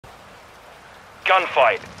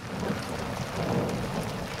Gunfight.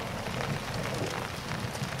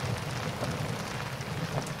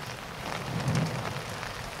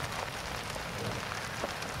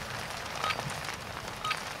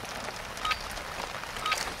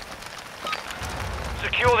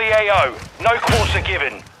 Secure the AO. No quarter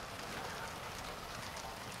given.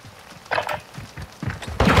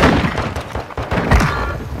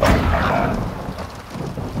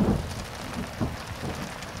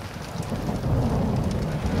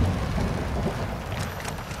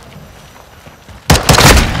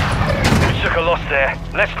 We took a loss there.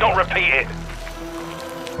 Let's not repeat it.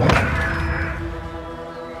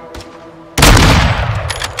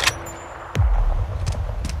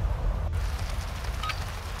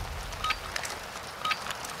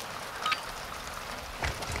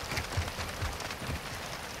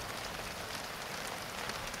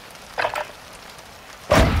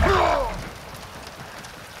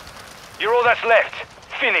 You're all that's left.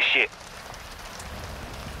 Finish it.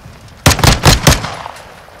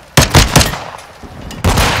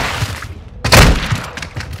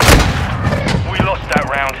 We lost that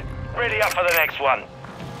round. Ready up for the next one.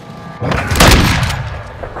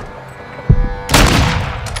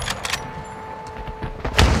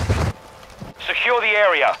 Secure the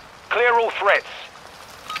area. Clear all threats.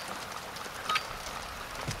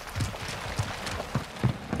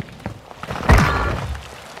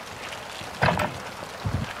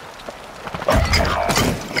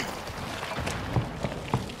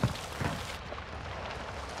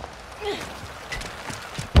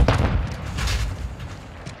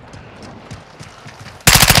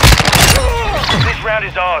 This round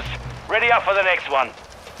is ours. Ready up for the next one.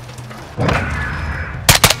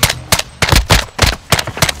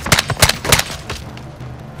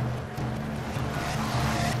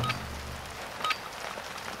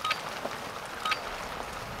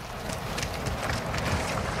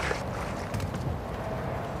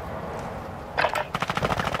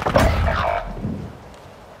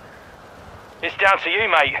 It's down to you,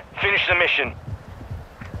 mate. Finish the mission.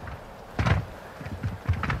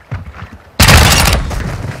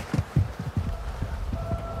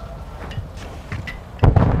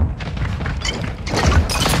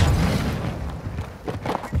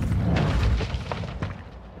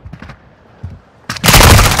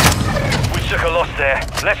 We took a loss there.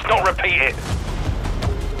 Let's not repeat it.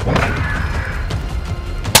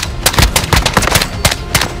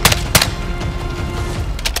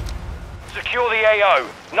 Secure the AO.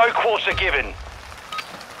 No quarter given.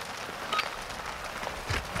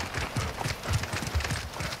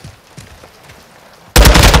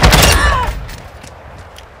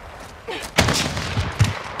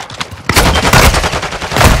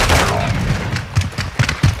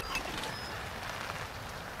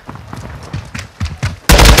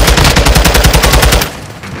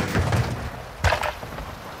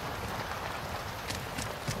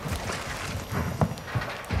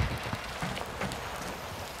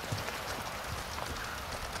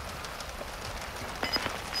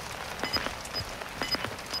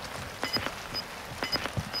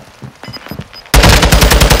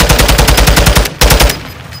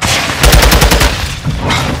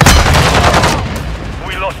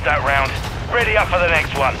 That round. Ready up for the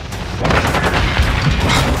next one.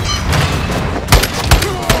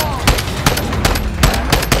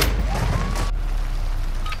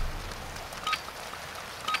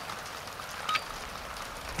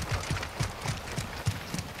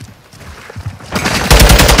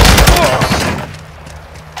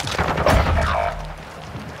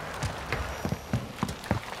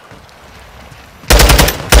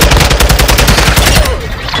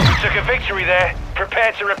 We took a victory there.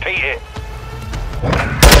 Prepare to repeat it.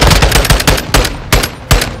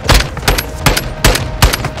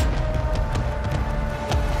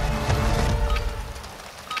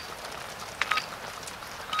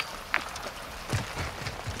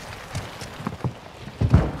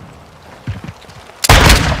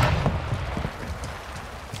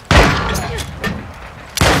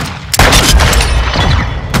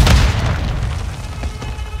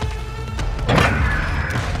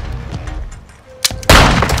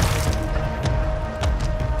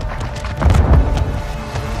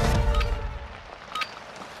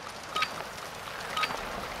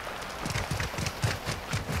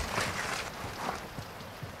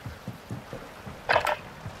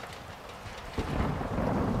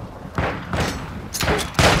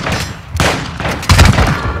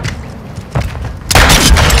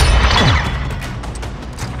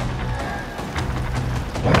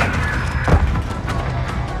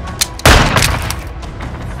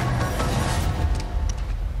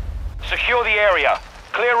 Secure the area.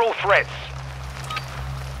 Clear all threats.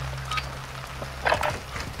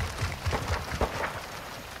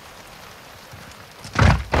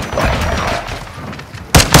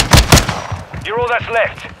 You're all that's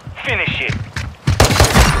left. Finish it.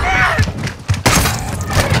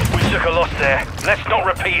 We took a loss there. Let's not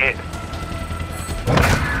repeat it.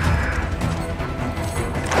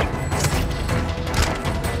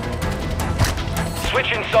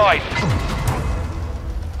 Switching sides.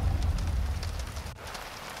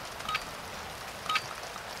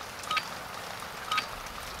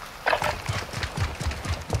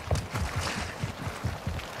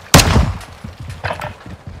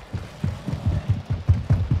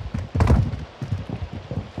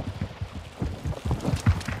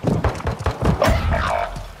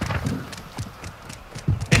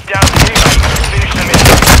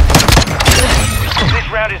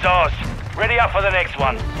 Round is ours. Ready up for the next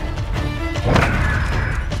one.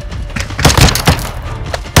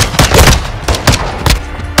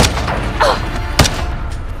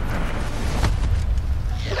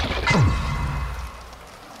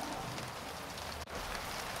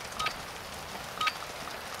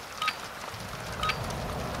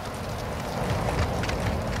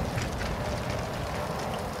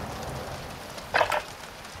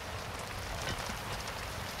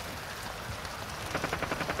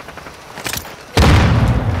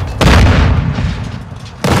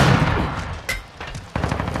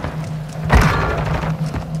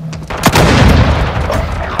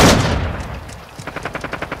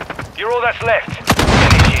 You're all that's left.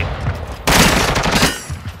 Finish it.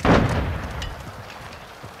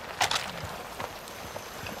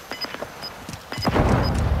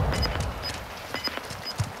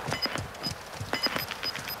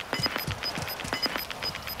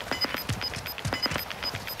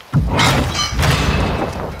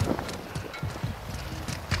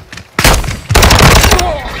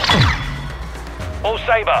 All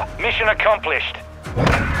Sabre, mission accomplished.